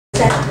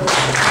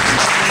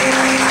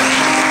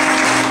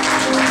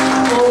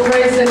Oh,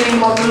 praise the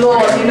name of the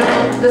Lord. You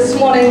know, this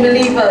morning,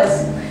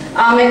 believers,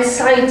 I'm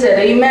excited.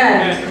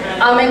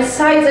 Amen. I'm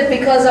excited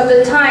because of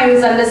the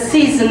times and the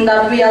season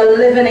that we are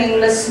living in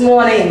this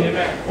morning.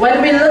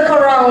 When we look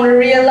around, we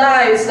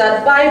realize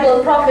that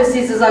Bible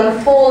prophecies is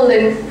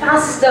unfolding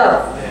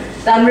faster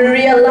than we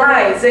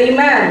realize.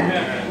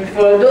 Amen.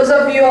 For those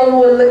of you all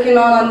who are looking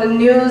on the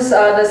news,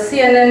 the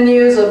CNN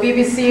news or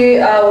BBC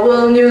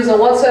World News or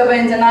whatsoever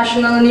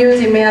international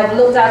news you may have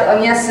looked at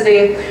on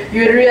yesterday,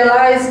 you would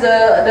realize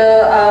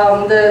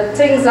the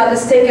things that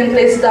is taking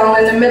place down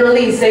in the Middle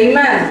East.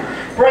 Amen.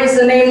 Praise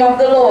the name of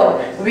the Lord.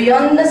 We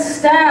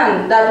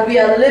understand that we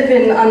are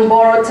living on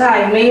borrowed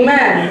time.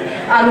 Amen.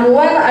 And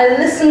when I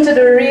listened to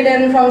the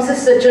reading from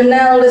Sister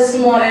Janelle this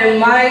morning,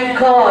 my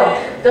God,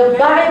 the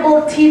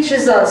Bible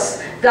teaches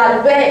us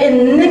that where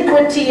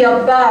iniquity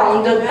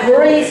abound, the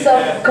grace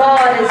of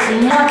God is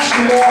much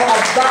more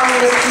abound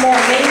this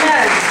morning.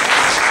 Amen.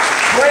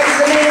 Praise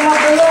the name of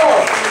the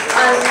Lord.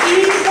 And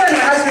even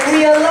as we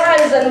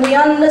realize and we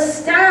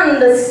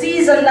understand the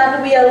season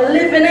that we are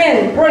living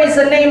in, praise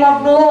the name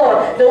of the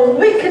Lord, the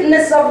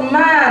wickedness of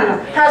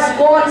man has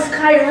gone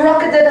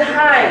skyrocketed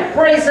high.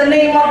 Praise the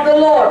name of the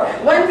Lord.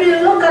 When we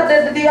look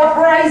at the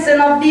uprising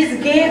of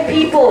these gay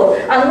people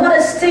and what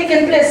is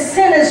taking place,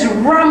 sin is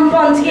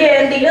rampant here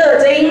in the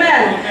earth.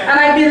 Amen. And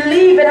I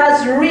believe it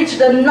has reached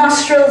the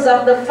nostrils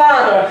of the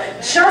Father.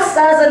 Just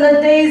as in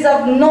the days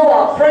of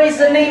Noah, praise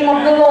the name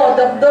of the Lord,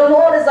 the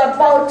Lord is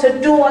about to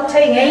do a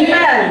thing.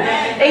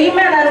 Amen.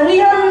 Amen. And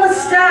we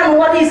understand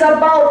what He's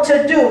about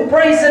to do.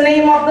 Praise the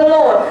name of the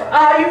Lord.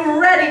 Are you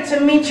ready to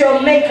meet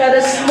your Maker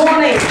this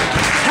morning?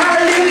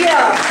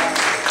 Hallelujah.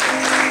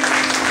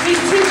 He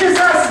teaches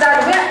us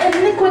that where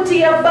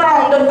iniquity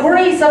abound, the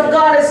grace of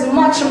God is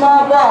much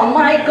more abound.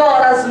 My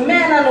God, as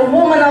men and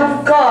women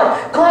of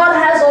God, God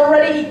has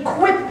already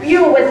equipped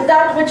you with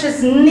that which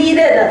is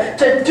needed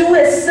to do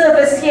His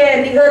service here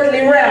in the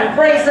earthly realm.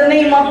 Praise the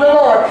name of the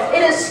Lord.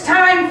 It is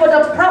time for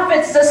the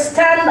prophets to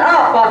stand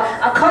up.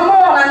 Come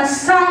on and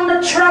sound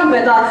the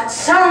trumpet.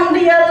 Sound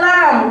the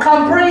alarm.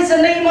 Come, praise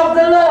the name of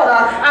the Lord.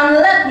 And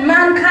let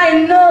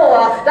mankind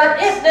know that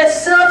if they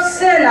serve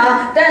sin,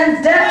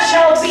 then death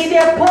shall be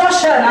their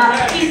portion,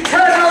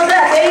 eternal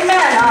death.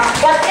 Amen.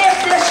 But if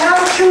they shall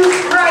choose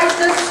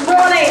Christ this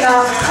morning,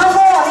 come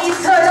on,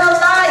 eternal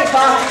life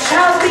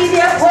shall be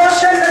their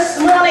portion this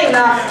morning.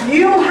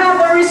 You have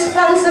a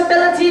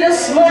responsibility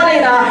this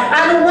morning.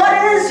 And what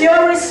is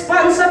your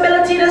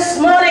responsibility this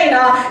morning?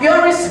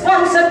 Your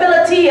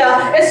responsibility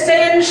is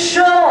to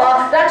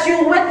ensure that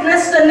you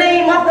witness the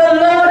name of the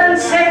Lord and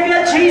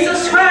Savior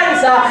Jesus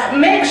Christ.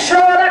 Make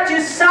sure that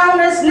you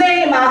sound His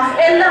name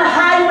in the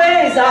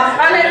highways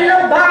and in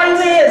the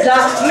byways.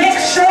 Make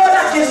sure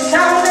that you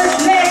sound His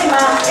name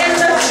in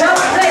the job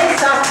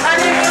place and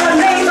in your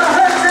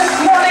neighborhood this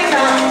morning,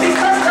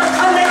 because the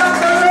coming of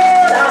the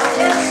Lord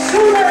is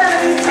sooner than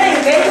we think.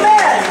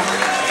 Amen.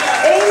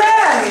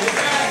 Amen.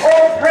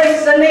 Oh,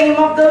 praise the name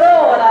of the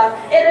Lord.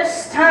 It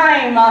is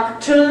time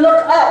to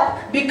look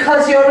up,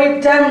 because your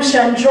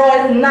redemption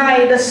draweth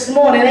nigh this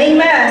morning.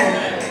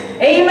 Amen.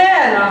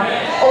 Amen.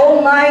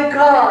 Oh my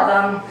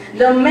God,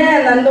 the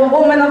men and the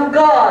women of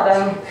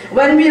God,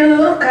 when we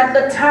look at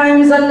the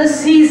times and the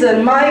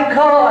season, my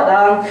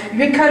God,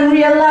 you can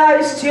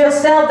realize to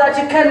yourself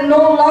that you can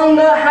no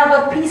longer have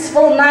a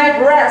peaceful night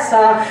rest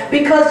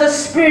because the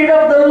Spirit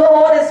of the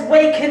Lord is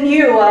waking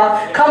you.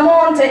 Come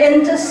on, to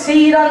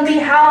intercede on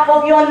behalf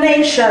of your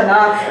nation,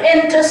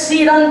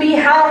 intercede on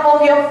behalf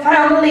of your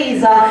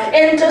families,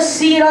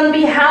 intercede on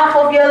behalf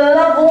of your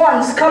loved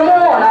ones. Come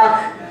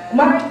on.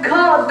 My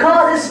God,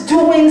 God is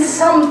doing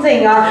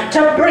something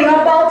to bring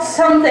about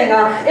something.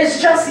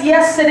 It's just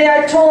yesterday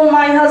I told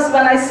my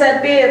husband, I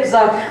said, babes,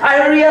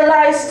 I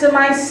realized to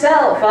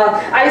myself,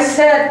 I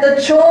said,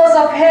 the jaws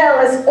of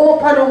hell is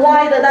open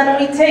wider than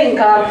we think.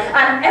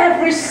 And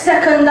every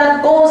second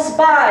that goes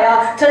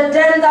by, to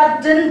them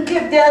that didn't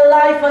give their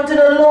life unto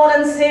the Lord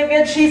and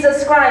Savior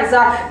Jesus Christ,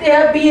 they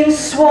are being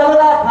swallowed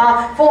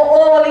up for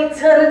all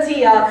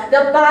eternity.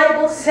 The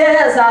Bible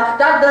says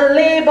that the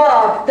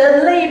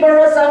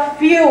laborers are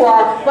few,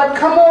 but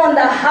come on,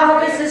 the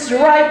harvest is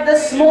ripe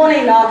this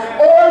morning.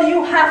 All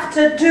you have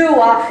to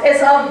do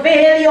is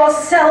avail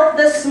yourself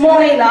this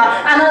morning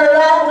and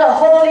allow the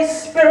Holy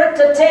Spirit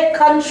to take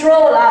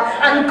control,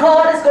 and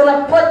God is going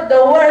to put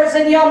the words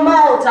in your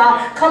mouth.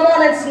 Come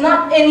on, it's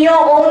not in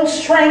your own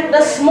strength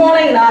this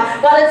morning,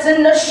 but it's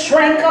in the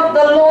strength of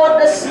the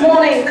Lord this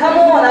morning. Come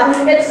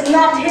on, it's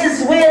not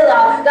His will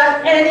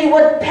that any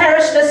would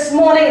perish this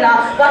morning,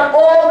 but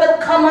all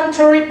would come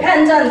unto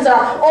repentance.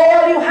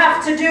 All you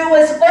have to do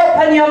is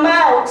open your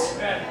mouth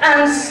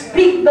and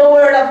speak the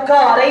word of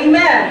God.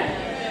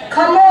 Amen.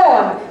 Come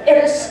on.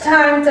 It is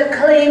time to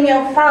claim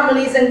your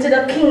families into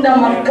the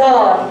kingdom of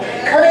God.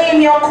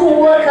 Claim your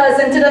co-workers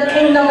into the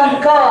kingdom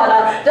of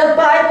God. The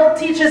Bible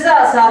teaches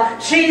us,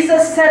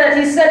 Jesus said it,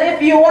 he said,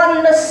 if you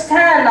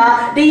understand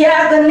the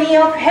agony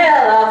of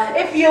hell,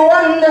 if you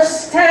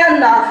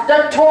understand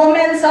the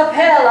torments of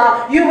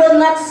hell, you will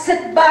not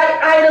sit by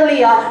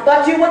idly,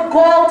 but you would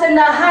go out in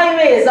the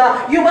highways,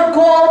 you would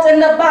go out in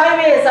the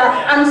byways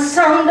and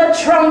sound the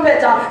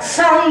trumpet,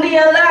 sound the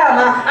alarm,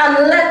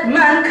 and let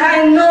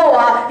mankind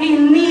know he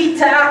need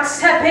to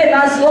accept him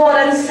as Lord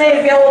and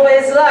Savior over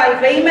his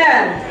life.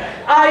 Amen.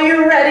 Are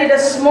you ready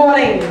this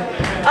morning?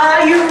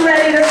 Are you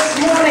ready this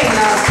morning?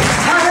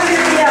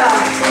 Hallelujah.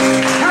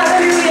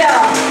 Hallelujah.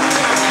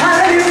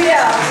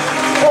 Hallelujah.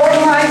 Oh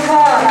my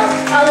God.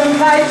 I'll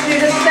invite you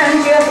to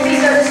stand to your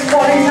feet at this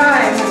point in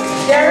time.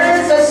 There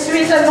is a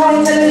sweet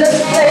anointing in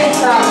this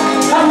place.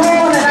 Come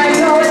on, and I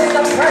know it's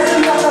the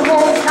presence of the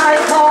Most High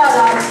God.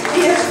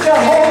 He is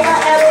Jehovah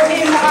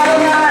Elohim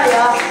Adonai.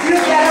 You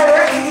gotta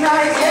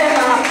recognize him.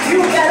 You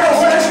gotta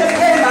worship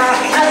him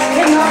as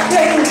King of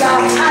Kings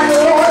and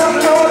Lord of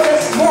Lords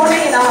this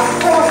morning.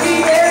 For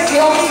he is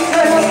your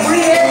eternal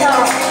creator.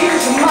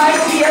 He's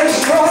mighty and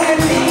strong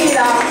indeed.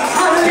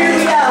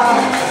 Hallelujah.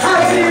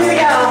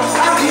 Hallelujah.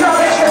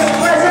 Acknowledge his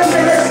presence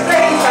in this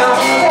place.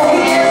 For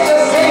he is the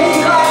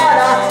same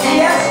God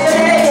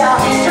yesterday,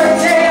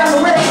 today,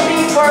 and will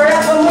be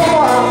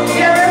forevermore.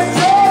 There is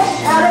no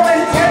shadow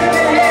and terror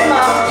in him.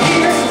 He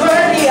is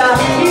worthy.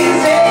 He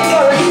is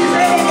able. He's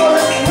able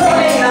this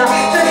morning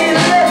to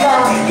deliver.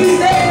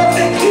 He's able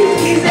to keep.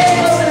 He's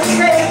able to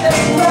save this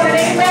morning.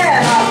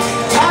 Amen.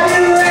 Are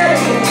you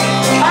ready?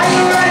 Are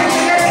you ready to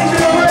get into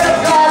the Word of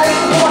God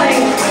this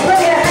morning? Put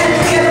your hands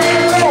together to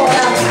the Lord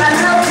and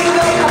help me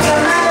welcome the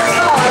man of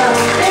God,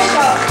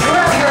 Bishop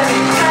Reverend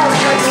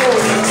Alfred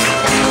Williams.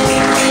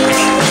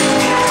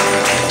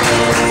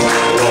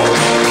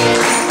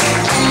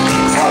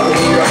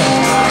 Hallelujah.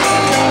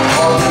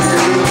 Lord, we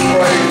give you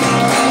praise.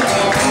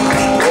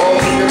 Lord,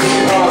 we give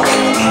you honor.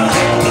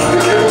 We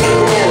give you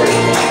glory.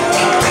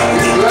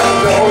 We bless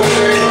the holy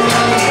name.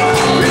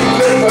 We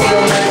lift up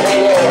your name, O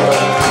Lord.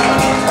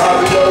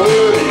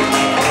 Hallelujah.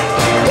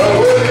 You are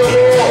worthy, O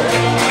Lord.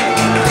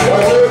 You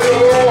are worthy,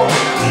 O Lord.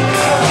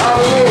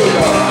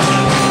 Hallelujah.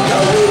 You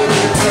are worthy to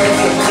be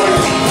praised and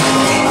praised.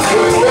 To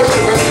be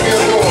worshipped and to be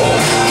adored.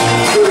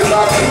 To be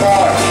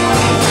magnified.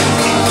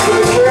 To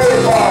be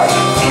glorified.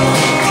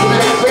 To be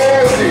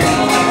exalted.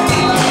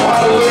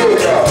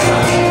 Hallelujah.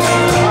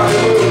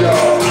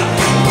 Hallelujah.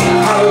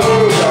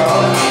 Hallelujah.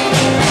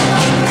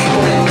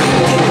 Praise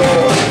the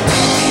Lord.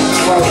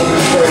 Father, we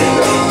praise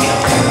you.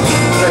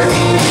 Thank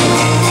you.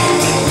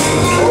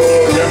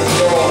 Oh, yes,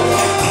 Lord.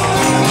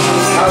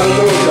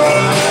 Hallelujah.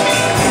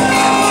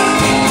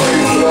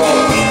 Praise the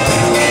Lord.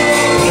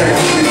 Thank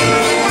you,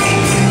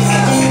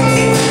 Jesus.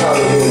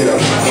 Hallelujah.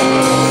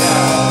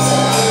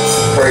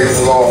 Praise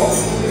the Lord.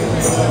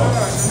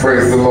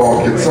 Praise the Lord.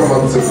 Get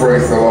someone to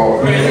praise the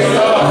Lord.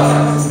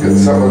 Get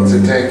someone to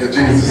thank you,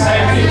 Jesus.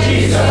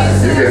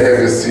 You can have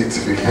your seats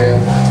if you can.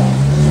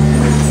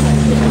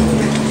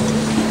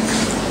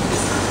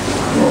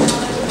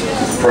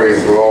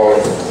 Praise the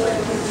Lord.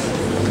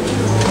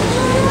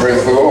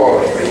 Praise the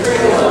Lord.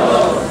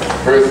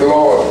 Praise the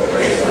Lord.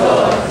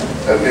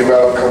 Let me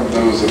welcome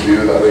those of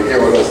you that are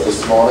here with us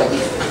this morning.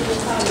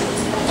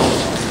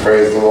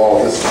 Praise the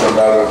Lord. This is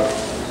another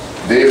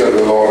day that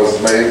the Lord has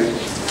made.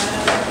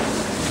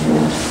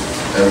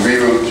 And we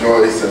will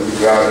rejoice and be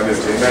glad in it.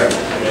 Amen.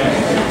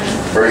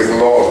 Praise the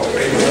Lord.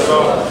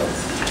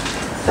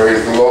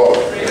 Praise the Lord.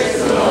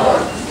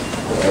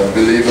 And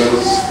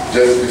believers,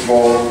 just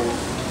before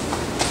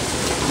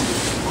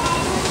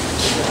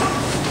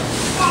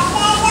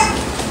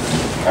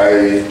I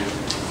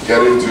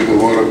get into the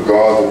Word of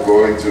God, or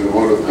go into the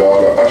Word of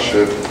God, or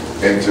usher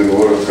into the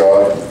Word of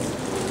God,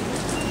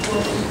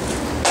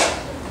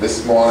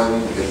 this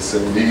morning it's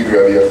indeed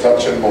really a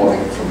touching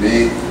morning for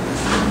me.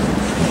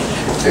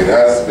 It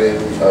has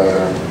been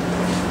a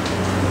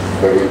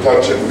very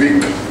touching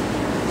week.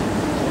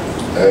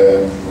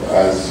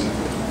 As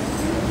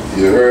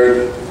you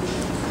heard,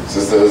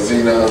 Sister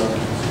Azina,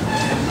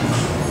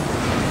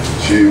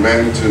 she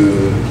went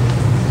to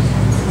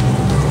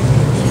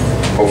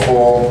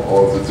perform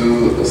or to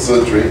do the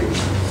surgery.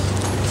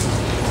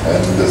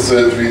 And the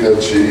surgery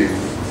that she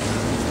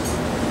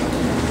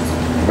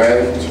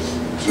went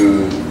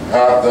to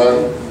have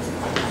done,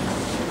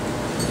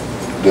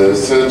 the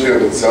surgery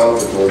of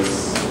itself, it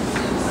was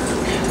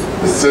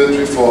the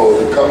surgery for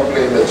the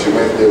complaint that she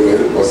went there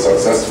with, it was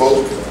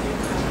successful.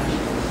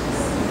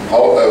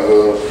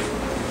 However,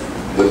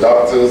 the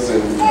doctors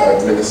in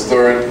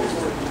administering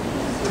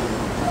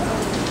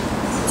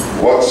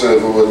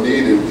whatsoever were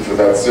needed for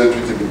that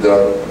surgery to be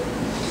done,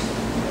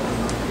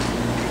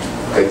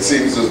 it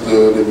seems as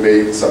though they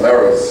made some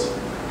errors.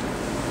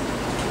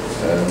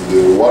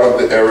 And one of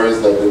the errors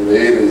that they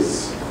made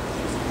is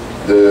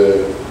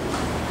the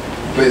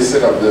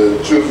placing of the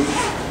tube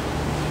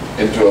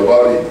into a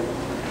body.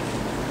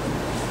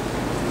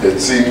 It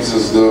seems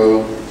as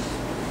though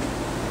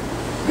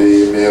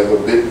they may have a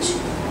bit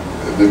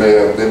they may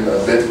have been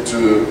a bit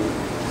too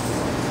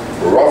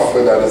rough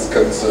where that is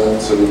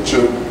concerned, so the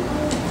tube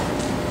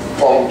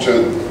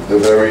punctured the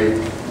very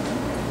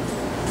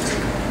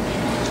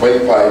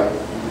windpipe,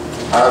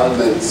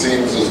 and it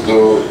seems as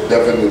though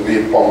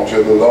definitely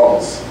punctured the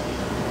lungs.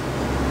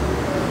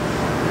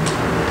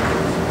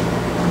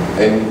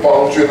 In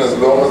puncturing, as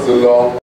long as the lung